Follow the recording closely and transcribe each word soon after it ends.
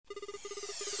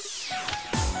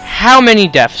How many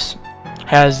deaths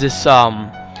has this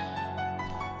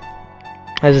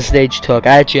stage took?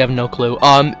 I actually have no clue.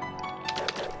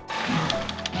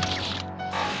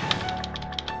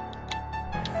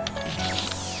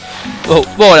 Oh,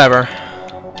 whatever.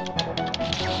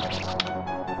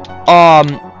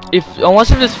 Unless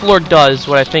this floor does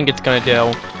what I think it's gonna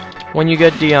do, when you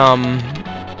get the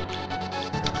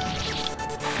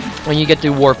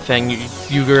warp thing,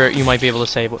 you might be able to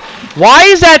save it. Why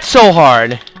is that so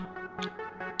hard?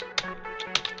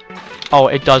 Oh,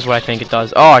 it does what I think it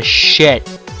does. Oh shit!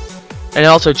 And it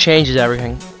also changes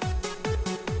everything.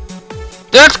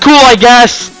 That's cool, I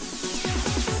guess.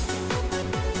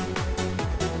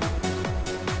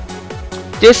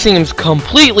 This seems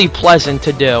completely pleasant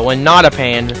to do and not a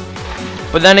pain.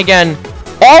 But then again,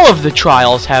 all of the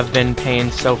trials have been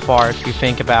pains so far if you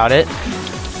think about it.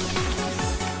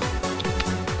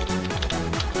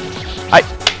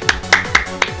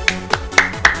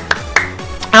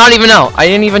 I don't even know. I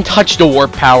didn't even touch the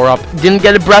warp power up. Didn't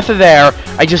get a breath of air.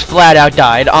 I just flat out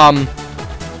died.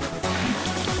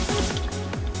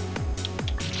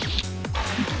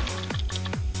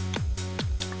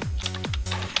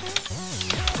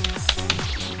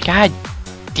 God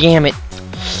damn it.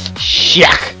 Shit.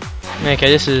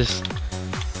 Okay, this is...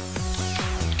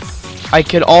 I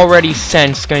could already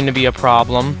sense going to be a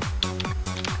problem.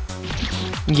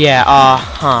 Yeah,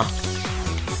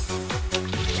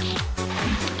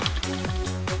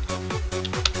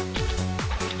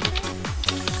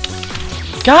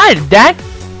 God,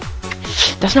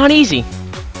 that's not easy.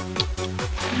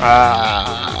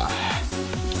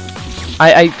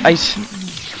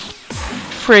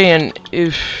 Freaking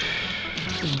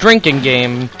drinking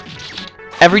game.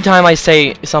 Every time I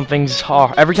say something's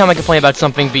hard, every time I complain about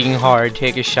something being hard,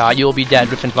 take a shot. You will be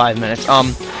dead within 5 minutes.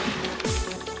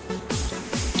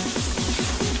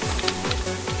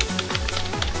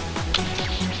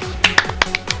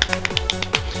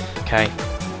 Okay.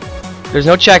 There's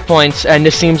no checkpoints, and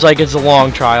this seems like it's a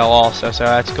long trial also, so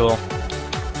that's cool.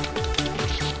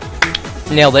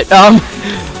 Nailed it.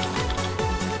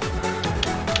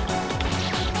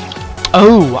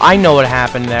 Oh, I know what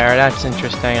happened there. That's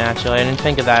interesting, actually. I didn't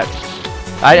think of that.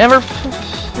 I never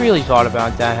really thought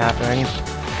about that happening.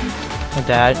 With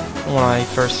that, when I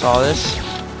first saw this,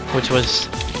 which was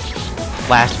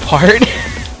last part.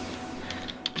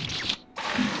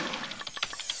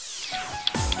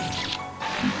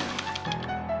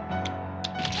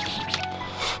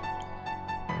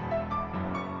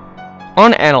 I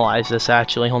want to analyze this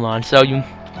actually. Hold on. So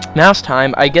mouse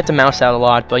time. I get the mouse out a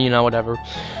lot, but you know, whatever.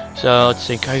 So let's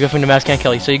see. I go from the mouse can't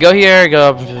kill you. So you go here, go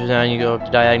up, then you go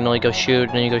diagonally, go shoot,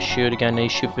 then you go shoot again, then you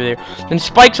shoot through there. Then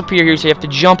spikes appear here, so you have to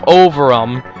jump over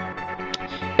them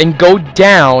and go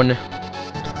down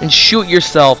and shoot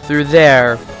yourself through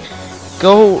there.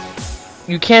 Go.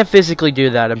 You can't physically do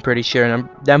that. I'm pretty sure, and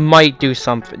that might do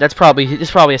something. This probably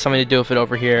has something to do with it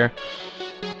over here.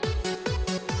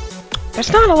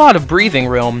 There's not a lot of breathing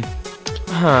room.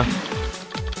 Huh.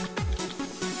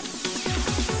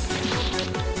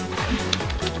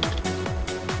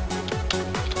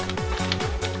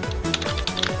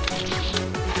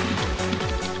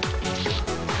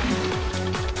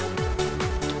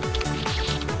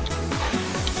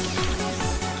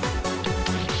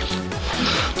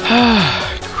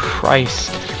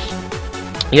 Christ.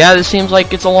 Yeah, this seems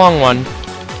like it's a long one.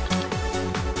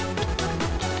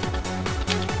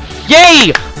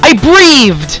 Yay! I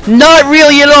breathed! Not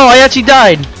really at all, I actually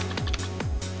died.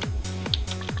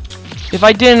 If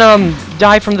I didn't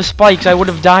die from the spikes, I would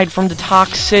have died from the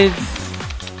toxicness.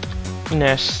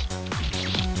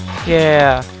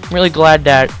 Yeah, I'm really glad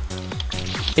that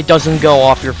it doesn't go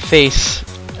off your face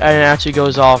and it actually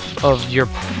goes off of your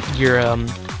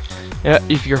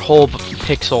if your whole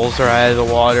pixels are out of the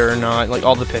water or not, like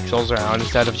all the pixels are out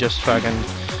instead of just fucking.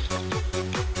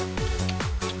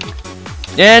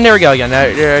 Yeah, and there we go again.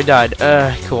 There I died.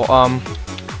 Cool.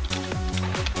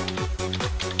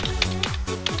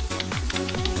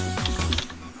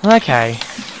 Okay.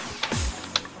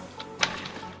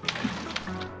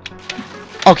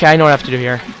 Okay, I know what I have to do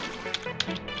here.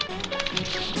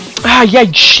 Ah, yeah,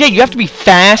 shit, you have to be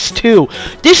fast, too.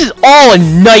 This is all a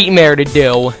nightmare to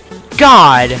do.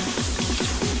 God.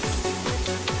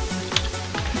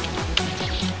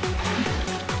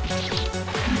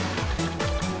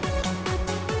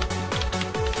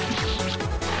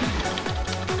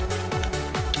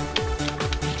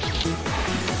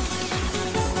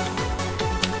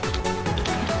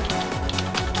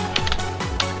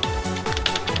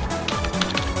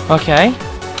 Okay.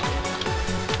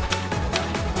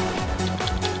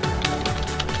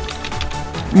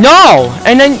 No!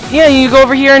 And then, yeah, you go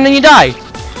over here and then you die.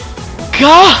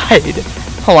 God!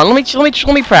 Hold on, let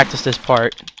me practice this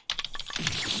part.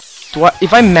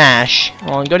 If I mash,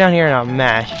 well, go down here and I'll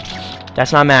mash.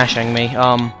 That's not mashing me.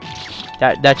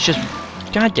 That's just,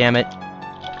 god damn it.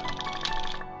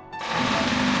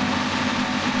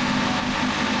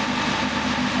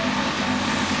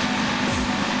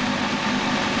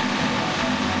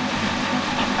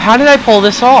 How did I pull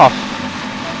this off?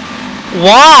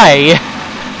 Why?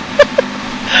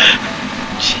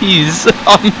 Jeez.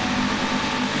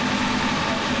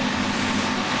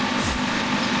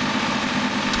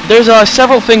 There's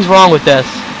several things wrong with this.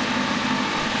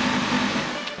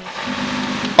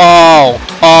 Oh,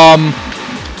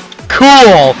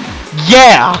 cool.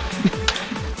 Yeah.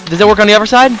 Does it work on the other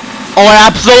side? Oh,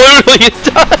 absolutely it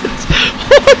does.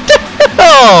 What the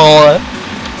hell?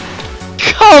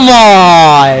 Come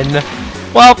on.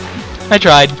 Well, I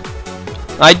tried.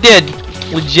 I did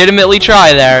legitimately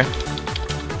try there.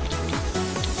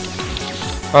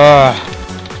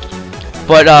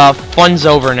 But fun's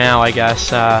over now, I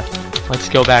guess. Let's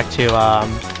go back to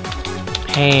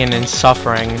pain and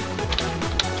suffering.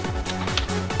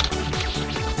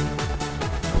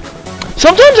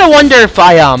 Sometimes I wonder if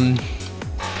I don't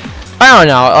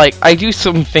know, like I do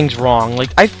some things wrong.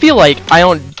 Like I feel like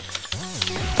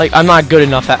I'm not good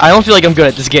enough at. I don't feel like I'm good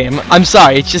at this game. I'm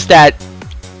sorry. It's just that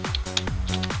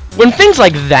when things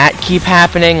like that keep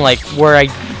happening, like where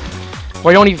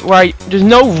there's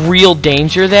no real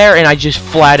danger there, and I just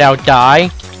flat out die.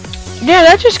 Yeah,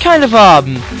 that just kind of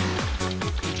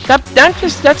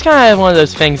that's kind of one of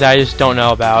those things I just don't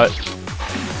know about.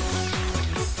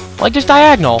 Like this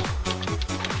diagonal.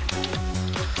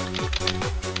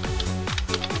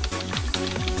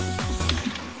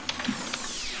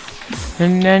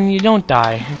 And then you don't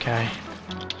die. Okay.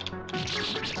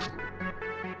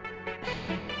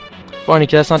 Funny,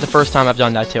 because that's not the first time I've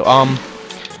done that too.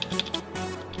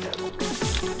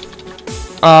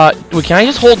 Wait, can I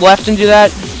just hold left and do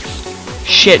that?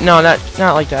 Shit, no, not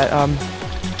like that.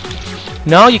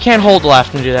 No, you can't hold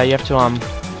left and do that. You have to,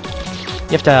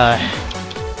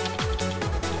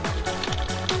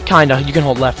 kinda. You can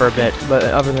hold left for a bit, but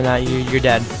other than that, you're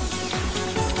dead.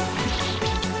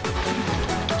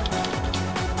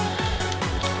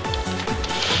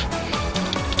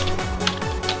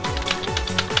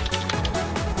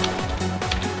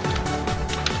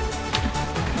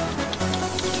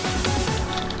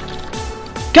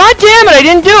 God damn it, I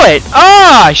didn't do it!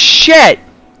 Ah, shit!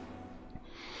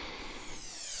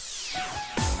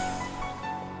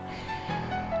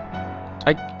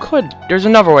 I could. There's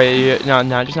another way. No,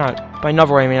 just not. By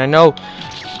another way, I mean, I know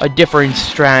a different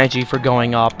strategy for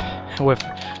going up to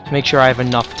make sure I have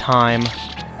enough time.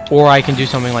 Or I can do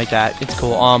something like that. It's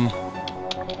cool.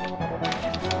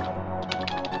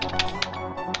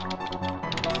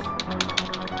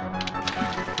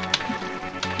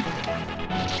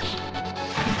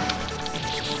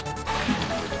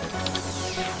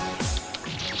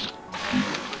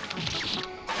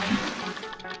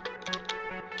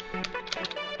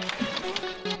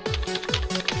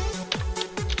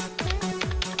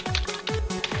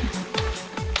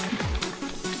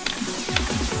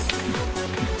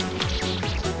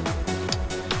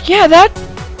 Yeah,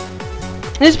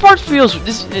 this part feels,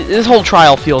 this whole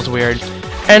trial feels weird.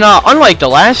 And unlike the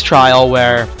last trial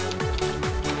where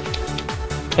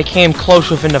I came close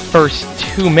within the first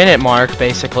 2-minute mark,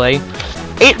 basically,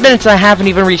 8 minutes I haven't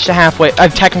even reached the halfway.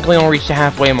 I've technically only reached the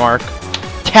halfway mark.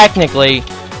 Technically.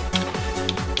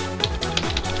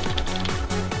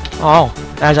 Oh,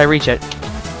 as I reach it.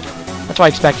 That's what I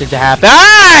expected to happen.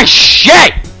 Ah,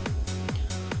 shit!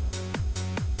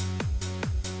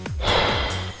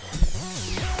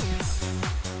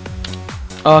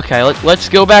 Okay, let's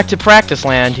go back to Practice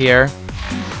Land here.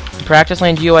 Practice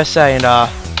Land USA, and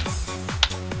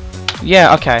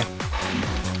yeah, okay.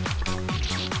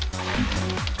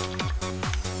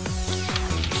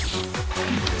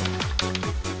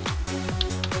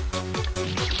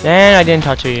 And I didn't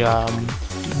touch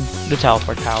the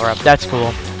teleport power up. That's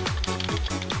cool.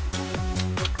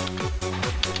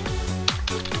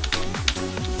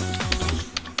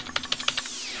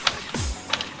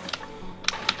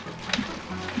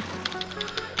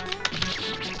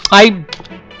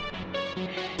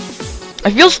 I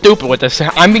feel stupid with this.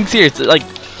 I'm being serious. Like,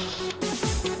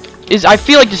 I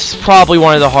feel like this is probably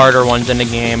one of the harder ones in the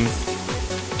game.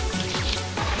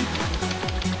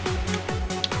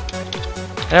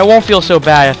 And I won't feel so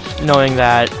bad knowing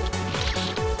that.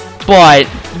 But,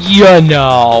 you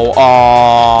know,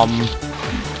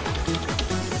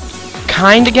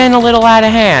 kinda getting a little out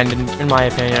of hand, in my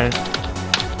opinion.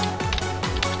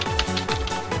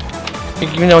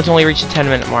 Even though it's only reached the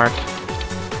 10-minute mark.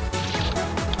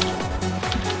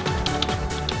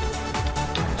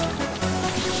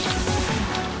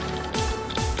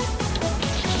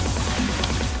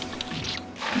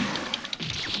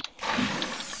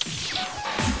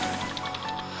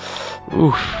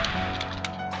 Oof.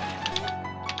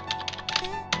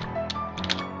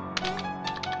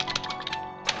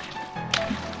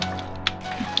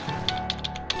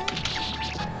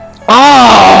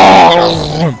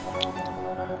 Oh!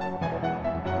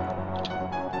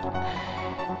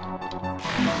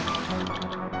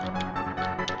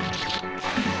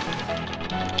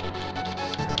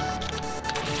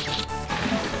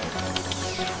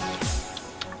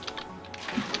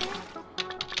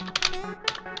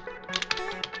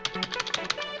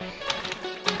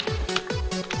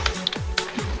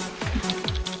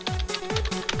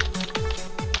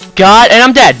 God, and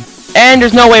I'm dead. And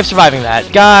there's no way of surviving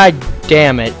that. God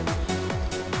damn it.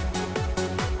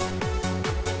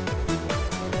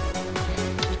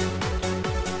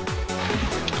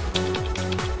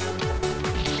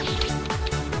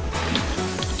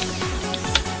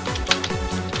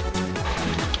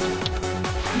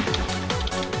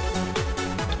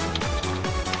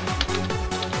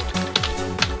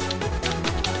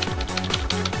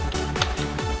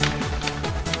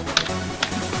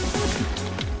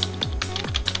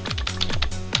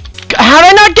 How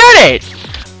did I not get it?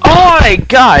 Oh my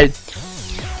god.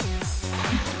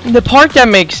 The part that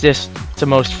makes this the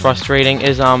most frustrating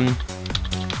is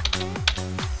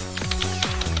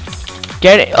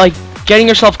getting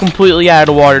yourself completely out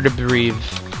of water to breathe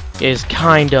is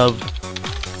kind of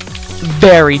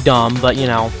very dumb, but you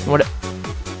know,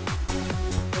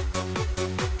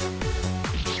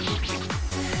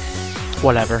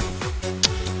 whatever.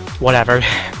 Whatever.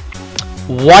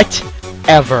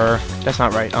 That's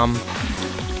not right.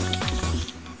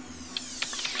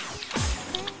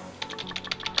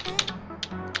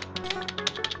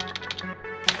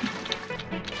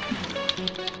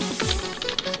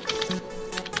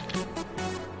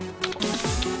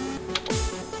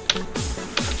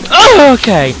 Oh,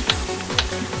 okay.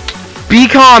 Be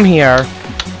calm here.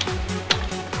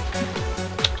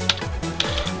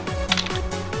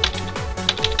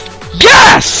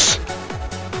 Yes!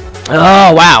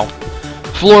 Oh, wow.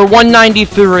 Floor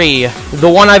 193, the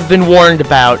one I've been warned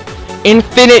about.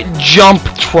 Infinite jump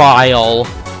trial.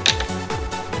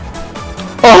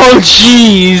 Oh,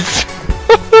 jeez.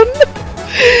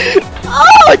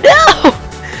 Oh, no!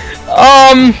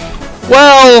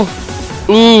 Well,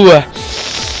 ooh.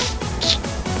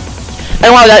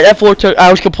 And wow, that floor took,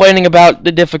 I was complaining about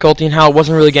the difficulty and how I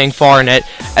wasn't really getting far in it.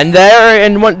 And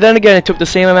then again, it took the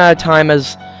same amount of time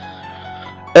as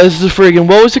the friggin',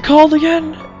 what was it called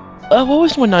again? What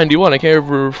was 191? I can't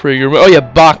remember. Oh yeah,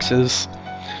 boxes.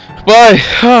 But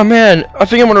oh man, I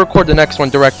think I'm gonna record the next one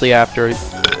directly after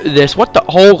this. What the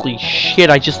holy shit!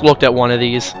 I just looked at one of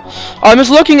these. I'm just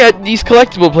looking at these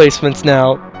collectible placements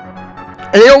now,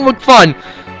 and they don't look fun.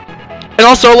 And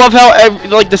also, I love how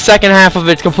like the second half of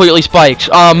it's completely spiked.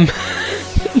 No,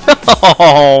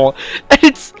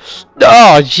 it's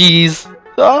oh jeez.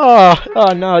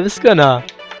 Oh no, this is gonna.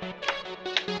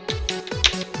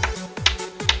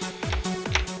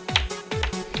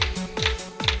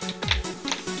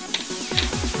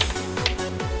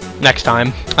 Next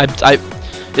time. It's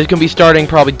gonna be starting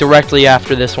probably directly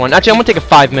after this one. Actually, I'm gonna take a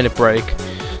 5-minute break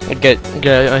and get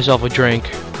myself a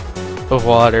drink of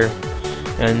water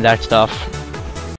and that stuff.